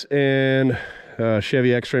quarters and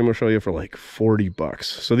Chevy X-Frame we'll show you for like 40 bucks.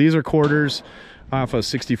 So these are quarters off a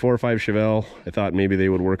 64.5 Chevelle. I thought maybe they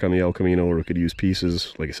would work on the El Camino, or we could use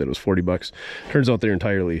pieces. Like I said, it was 40 bucks. Turns out they're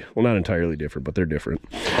entirely, well, not entirely different, but they're different.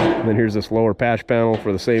 And then here's this lower patch panel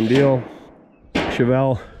for the same deal.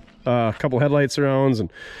 Chevelle, a couple headlight surrounds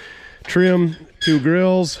and trim, 2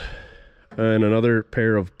 grills, and another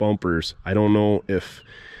pair of bumpers. I don't know if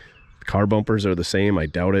car bumpers are the same. I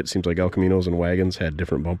doubt it. Seems like El Caminos and wagons had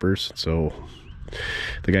different bumpers. So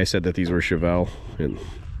the guy said that these were Chevelle, and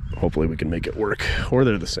hopefully we can make it work, or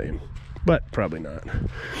they're the same, but probably not.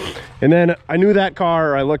 And then I knew that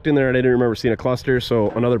car, I looked in there and I didn't remember seeing a cluster, so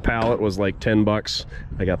another pallet was like 10 bucks.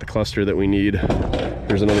 I got the cluster that we need.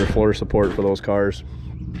 There's another floor support for those cars.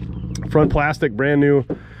 Front plastic, brand new,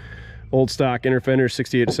 old stock inner fender,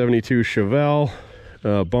 68 to 72 Chevelle.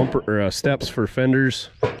 Bumper or steps for fenders,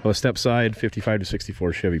 step side, 55 to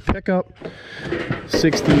 64 Chevy pickup.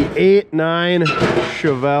 68 9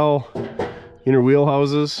 Chevelle inner wheel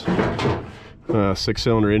houses.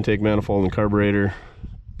 6-cylinder intake manifold and carburetor.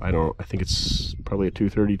 I think it's probably a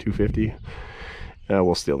 230, 250.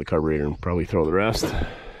 We'll steal the carburetor and probably throw the rest.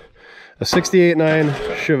 A 68 9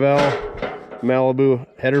 Chevelle Malibu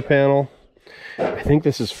header panel. I think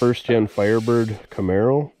this is first gen Firebird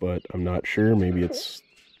Camaro, but I'm not sure. Maybe it's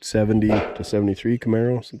 70 to 73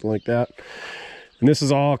 Camaro, something like that. And this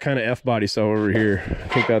is all kind of F-body stuff over here. I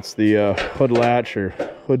think that's the hood latch or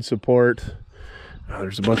hood support.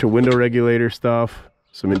 There's a bunch of window regulator stuff,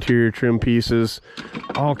 some interior trim pieces,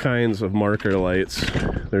 all kinds of marker lights.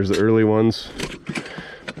 There's the early ones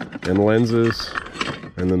and lenses,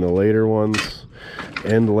 and then the later ones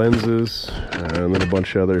and lenses, and then a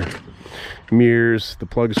bunch of other mirrors, the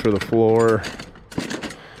plugs for the floor,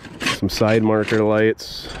 some side marker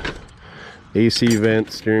lights, AC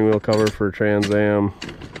vent, steering wheel cover for Trans Am,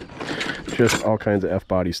 just all kinds of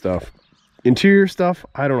F-body stuff. Interior stuff,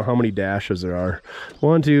 I don't know how many dashes there are.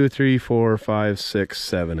 1, 2, 3, 4, 5, 6,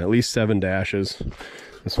 7, at least 7 dashes.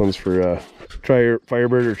 This one's for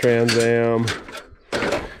Firebird or Trans Am.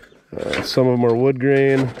 Some of them are wood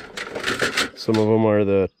grain, some of them are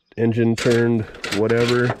the engine turned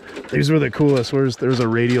whatever. These were the coolest. There's a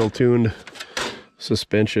radial tuned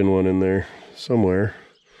suspension one in there somewhere.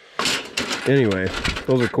 Anyway,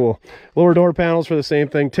 Those are cool. Lower door panels for the same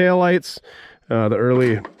thing. Tail lights, the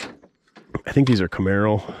early, I think these are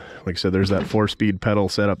Camaro. Like I said, there's that 4-speed pedal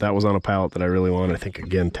setup. That was on a pallet that I really wanted. I think,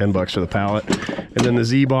 again, 10 bucks for the pallet. And then the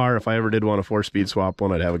Z-bar, if I ever did want a 4-speed swap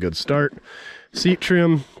one, I'd have a good start. Seat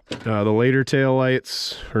trim, the later tail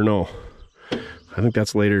lights, or no, I think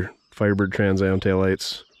that's later Firebird Trans Am tail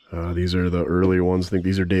lights. These are the earlier ones. I think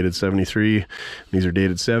these are dated 73. These are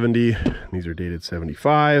dated 70. These are dated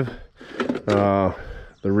 75. The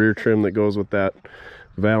rear trim that goes with that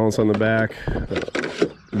valance on the back.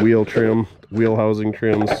 Wheel trim, wheel housing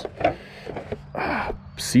trims.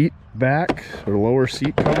 Seat back or lower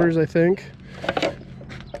seat covers, I think.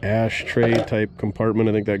 Ashtray type compartment.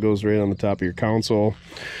 I think that goes right on the top of your console.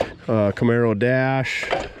 Camaro dash.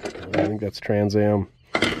 I think that's Trans Am.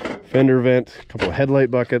 Fender vent, a couple of headlight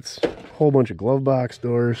buckets, a whole bunch of glove box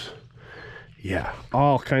doors. Yeah,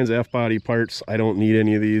 all kinds of F-body parts. I don't need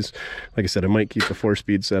any of these. Like I said, I might keep the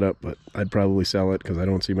 4-speed setup, but I'd probably sell it because I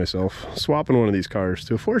don't see myself swapping one of these cars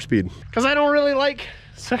to a 4-speed. Because I don't really like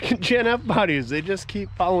second-gen F-bodies. They just keep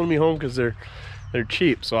following me home because they're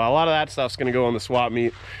cheap. So a lot of that stuff's going to go on the swap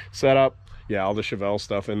meet setup. Yeah, all the Chevelle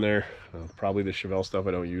stuff in there. Probably the Chevelle stuff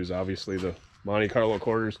I don't use. Obviously, the Monte Carlo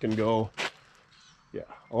quarters can go. Yeah,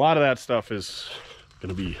 a lot of that stuff is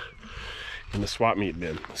going to be in the swap meet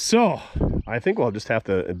bin. So I think we'll just have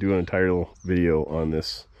to do an entire video on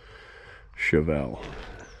this Chevelle.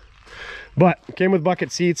 But it came with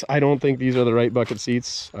bucket seats. I don't think these are the right bucket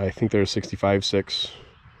seats. I think they're a 65/6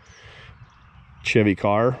 Chevy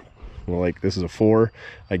car. Well, like this is a 4.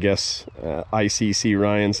 I guess ICC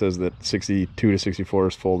Ryan says that 62 to 64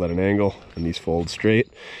 is fold at an angle and these fold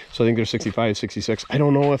straight. So I think they're 65, 66. I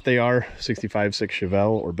don't know if they are 65/6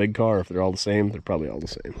 Chevelle or big car, if they're all the same. They're probably all the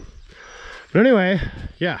same. But anyway,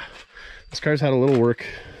 yeah, this car's had a little work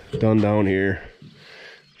done down here.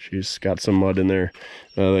 She's got some mud in there.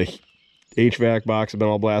 The HVAC box has been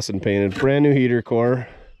all blasted and painted. Brand new heater core.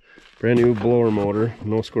 Brand new blower motor,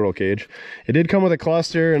 no squirrel cage. It did come with a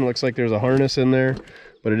cluster and it looks like there's a harness in there,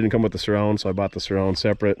 but it didn't come with the surround, so I bought the surround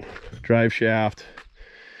separate. Drive shaft,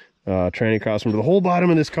 tranny cross member. The whole bottom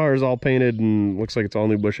of this car is all painted and looks like it's all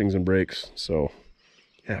new bushings and brakes. So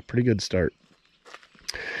yeah, pretty good start.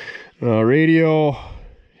 Radio,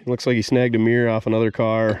 it looks like he snagged a mirror off another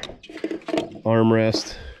car.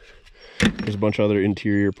 Armrest. There's a bunch of other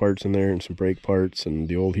interior parts in there and some brake parts and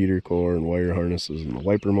the old heater core and wire harnesses and the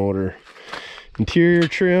wiper motor. Interior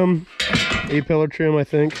trim, A-pillar trim, I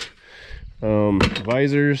think.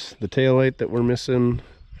 Visors, the taillight that we're missing,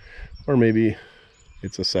 or maybe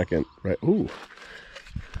it's a second, right? Ooh,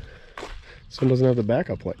 this one doesn't have the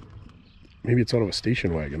backup light. Maybe it's out of a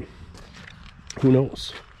station wagon. Who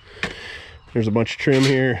knows? There's a bunch of trim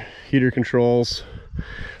here, heater controls.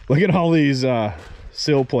 Look at all these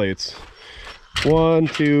sill plates. 1,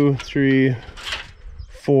 2, 3,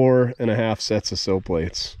 4.5 sets of sill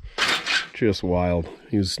plates. Just wild.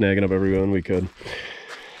 He was snagging up every one we could.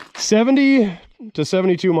 70 to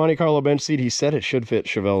 72 Monte Carlo bench seat. He said it should fit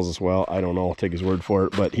Chevelle's as well. I don't know. I'll take his word for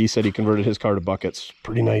it. But he said he converted his car to buckets.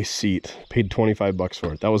 Pretty nice seat. Paid 25 bucks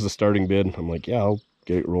for it. That was the starting bid. I'm like, yeah, I'll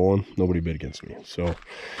get it rolling. Nobody bid against me. So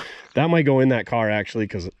that might go in that car actually,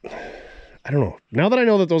 because I don't know. Now that I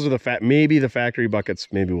know that those are maybe the factory buckets,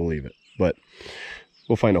 maybe we'll leave it. But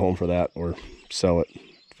we'll find a home for that or sell it.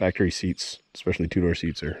 Factory seats, especially 2-door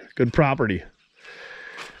seats, are good property.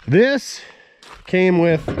 This came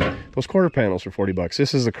with those quarter panels for 40 bucks.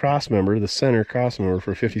 This is a cross member, the center cross member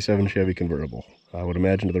for 57 Chevy convertible. I would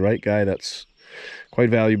imagine to the right guy that's quite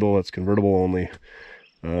valuable. It's convertible only.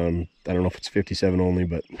 I don't know if it's 57 only,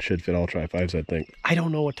 but it should fit all Tri-5s, I think. I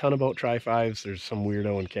don't know a ton about Tri-5s. There's some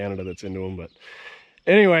weirdo in Canada that's into them, but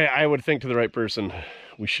anyway, I would think to the right person,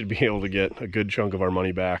 we should be able to get a good chunk of our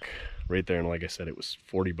money back right there. And like I said, it was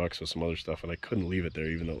 40 bucks with some other stuff, and I couldn't leave it there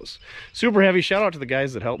even though it was super heavy. Shout out to the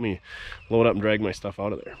guys that helped me load up and drag my stuff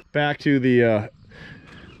out of there. Back to the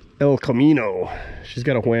El Camino. She's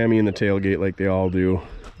got a whammy in the tailgate like they all do.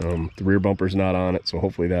 The rear bumper's not on it, so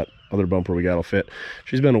hopefully that other bumper we got will fit.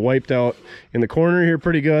 She's been wiped out in the corner here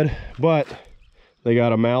pretty good, but they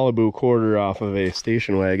got a Malibu quarter off of a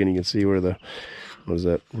station wagon. You can see where the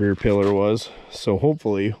rear pillar was. So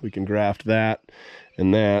hopefully we can graft that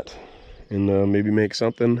and maybe make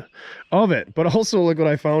something of it. But also look what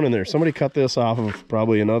I found in there. Somebody cut this off of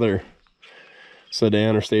probably another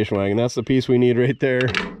sedan or station wagon. That's the piece we need right there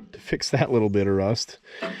to fix that little bit of rust.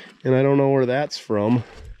 And I don't know where that's from.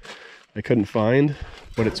 I couldn't find,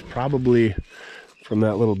 but it's probably from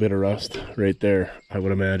that little bit of rust right there, I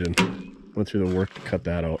would imagine. Went through the work to cut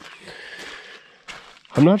that out.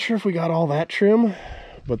 I'm not sure if we got all that trim,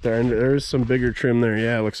 but there's some bigger trim there.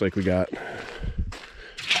 Yeah, it looks like we got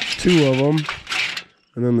 2 of them,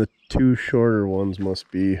 and then the 2 shorter ones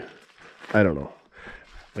must be, I don't know.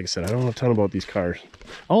 Like I said, I don't know a ton about these cars.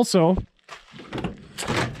 Also,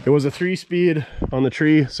 it was a 3-speed on the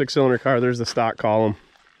tree, 6-cylinder car. There's the stock column,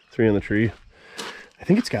 3 on the tree. I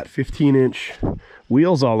think it's got 15-inch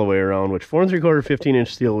wheels all the way around, which 4 3/4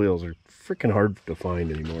 15-inch steel wheels are freaking hard to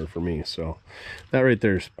find anymore for me. So that right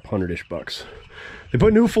there is $100-ish bucks. They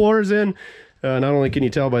put new floors in. Not only can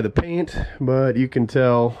you tell by the paint, but you can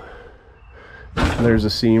tell there's a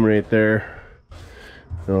seam right there.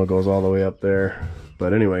 It goes all the way up there.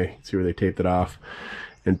 But anyway, see where they taped it off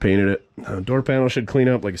and painted it. Door panel should clean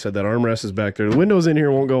up. Like I said, that armrest is back there. The windows in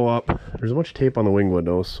here won't go up. There's a bunch of tape on the wing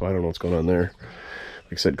windows, so I don't know what's going on there.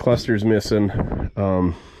 Like I said, cluster's missing.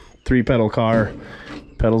 3-pedal car.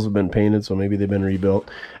 Pedals have been painted, so maybe they've been rebuilt.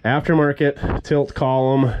 Aftermarket tilt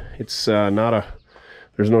column. It's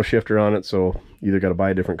there's no shifter on it, so either got to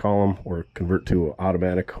buy a different column or convert to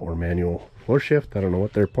automatic or manual floor shift. I don't know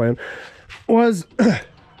what their plan was.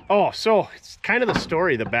 Oh, so it's kind of the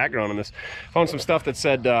story, the background on this. Found some stuff that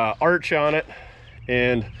said Arch on it,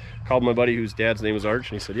 and called my buddy whose dad's name was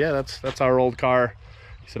Arch, and he said, yeah, that's our old car.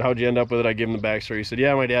 He said, how'd you end up with it? I gave him the backstory. He said,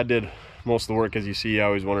 yeah, my dad did most of the work. As you see, I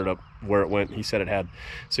always wondered up where it went. He said it had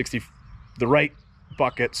the right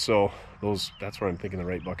buckets, so that's where I'm thinking the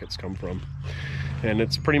right buckets come from. And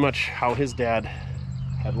it's pretty much how his dad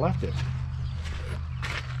had left it.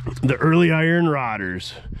 The early iron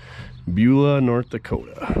rodders, Beulah, North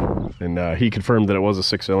Dakota. And he confirmed that it was a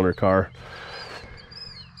 6-cylinder car.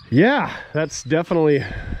 Yeah, that's definitely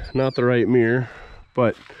not the right mirror,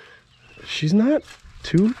 but she's not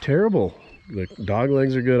too terrible. The dog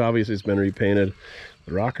legs are good. Obviously it's been repainted.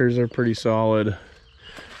 The rockers are pretty solid.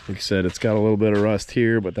 Like I said, it's got a little bit of rust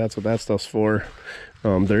here, but that's what that stuff's for.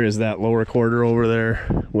 There is that lower quarter over there,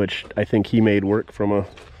 which I think he made work from a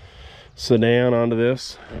sedan onto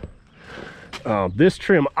this. This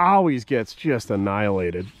trim always gets just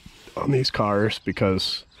annihilated on these cars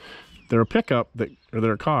because they're a pickup or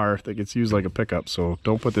they're a car that gets used like a pickup. So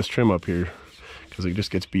don't put this trim up here because it just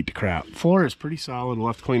gets beat to crap. Floor is pretty solid. We'll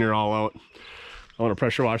have to clean her all out. I want to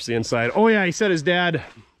pressure wash the inside. Oh yeah, he said his dad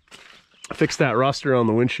fixed that ruster on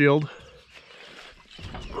the windshield.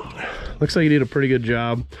 Looks like he did a pretty good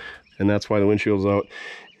job, and that's why the windshield's out.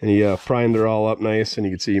 And he primed her all up nice, and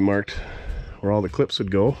you can see he marked where all the clips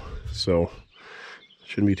would go. So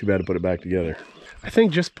shouldn't be too bad to put it back together. I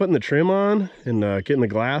think just putting the trim on and getting the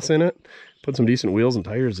glass in it, put some decent wheels and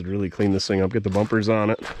tires would really clean this thing up. Get the bumpers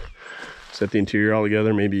on it, set the interior all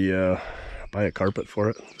together, maybe buy a carpet for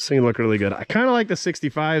it. This thing would look really good. I kind of like the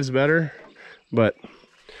 65s better, but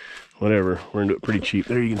whatever, we're gonna do it pretty cheap.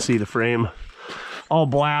 There you can see the frame all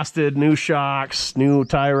blasted, new shocks, new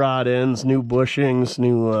tie rod ends, new bushings,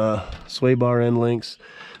 new sway bar end links,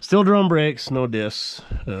 still drum brakes, no discs.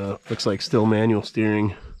 Looks like still manual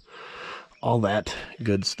steering, all that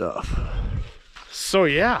good stuff. So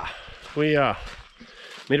yeah, we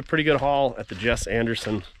made a pretty good haul at the Jess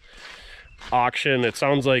Anderson auction. It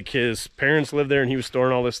sounds like his parents lived there and he was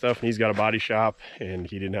storing all this stuff, and he's got a body shop and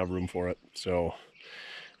he didn't have room for it, so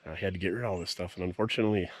he had to get rid of all this stuff. And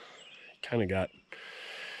unfortunately, kind of got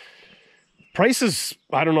prices.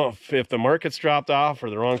 I don't know if the market's dropped off or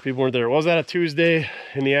the wrong people weren't there. It was at a Tuesday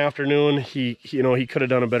in the afternoon. He could have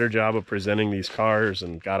done a better job of presenting these cars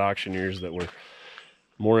and got auctioneers that were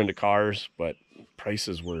more into cars, but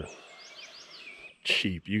prices were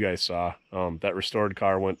cheap. You guys saw that restored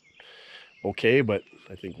car went okay, but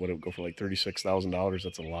I think what it would go for like $36,000.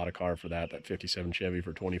 That's a lot of car for that. That 57 Chevy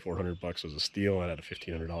for $2,400 was a steal. It had a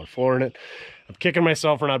 $1,500 floor in it. I'm kicking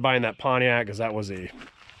myself for not buying that Pontiac because that was a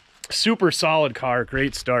super solid car,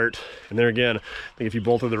 great start. And there again, I think if you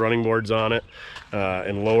bolted the running boards on it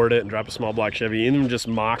and lowered it and dropped a small block Chevy in and just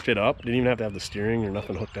mocked it up, didn't even have to have the steering or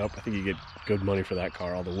nothing hooked up, I think you get good money for that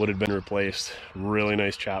car. All the wood had been replaced, really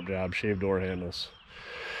nice chop job, shaved door handles.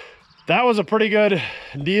 That was a pretty good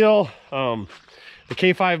deal. The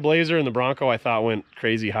K5 Blazer and the Bronco I thought went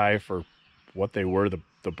crazy high for what they were.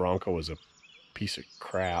 The Bronco was a piece of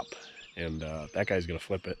crap, and that guy's gonna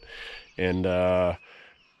flip it. And the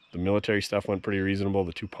military stuff went pretty reasonable.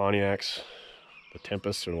 The two Pontiacs, the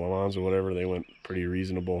Tempest or the Le Mans or whatever, they went pretty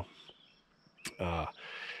reasonable.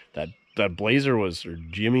 That Blazer was, or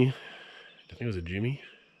Jimmy, I think it was a Jimmy.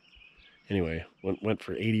 Anyway, went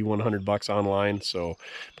for $8,100 online, so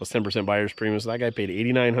plus 10% buyer's premium. So that guy paid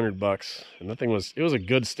 $8,900, and that thing was a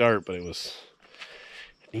good start, but it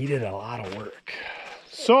needed a lot of work.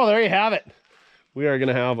 So there you have it. We are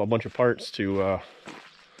gonna have a bunch of parts to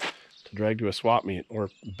drag to a swap meet, or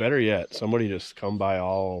better yet, somebody just come buy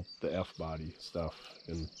all the F body stuff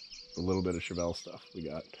and a little bit of Chevelle stuff we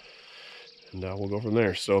got. and we'll go from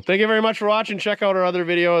there. So thank you very much for watching. Check out our other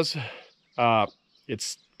videos.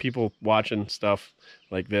 It's people watching stuff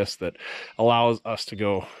like this that allows us to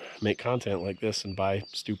go make content like this and buy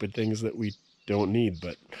stupid things that we don't need.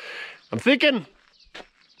 But I'm thinking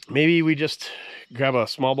maybe we just grab a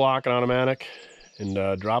small block and automatic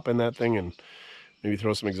and drop in that thing and maybe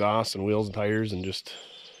throw some exhaust and wheels and tires and just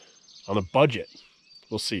on a budget.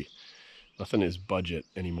 We'll see. Nothing is budget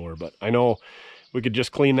anymore, but I know we could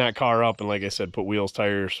just clean that car up and, like I said, put wheels,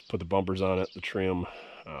 tires, put the bumpers on it, the trim,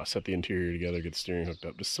 set the interior together, get the steering hooked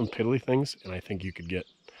up, just some piddly things, and I think you could get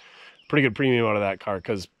a pretty good premium out of that car,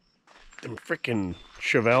 because them freaking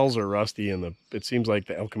Chevelles are rusty, and it seems like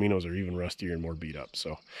the El Caminos are even rustier and more beat up.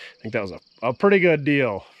 So I think that was a pretty good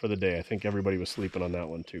deal for the day. I think everybody was sleeping on that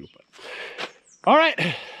one too. But all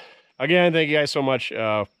right, again, thank you guys so much.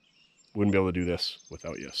 Wouldn't be able to do this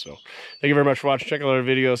without you. So thank you very much for watching. Check out our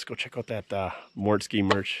videos. Go check out that Mortske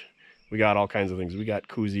merch. We got all kinds of things. We got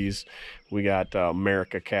koozies. We got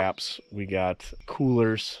America caps. We got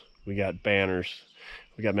coolers. We got banners.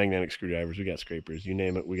 We got magnetic screwdrivers. We got scrapers. You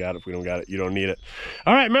name it, we got it. If we don't got it, you don't need it.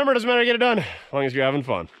 All right, remember, it doesn't matter to get it done as long as you're having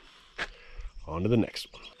fun. On to the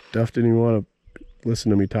next one. Duff didn't even want to listen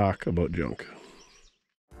to me talk about junk.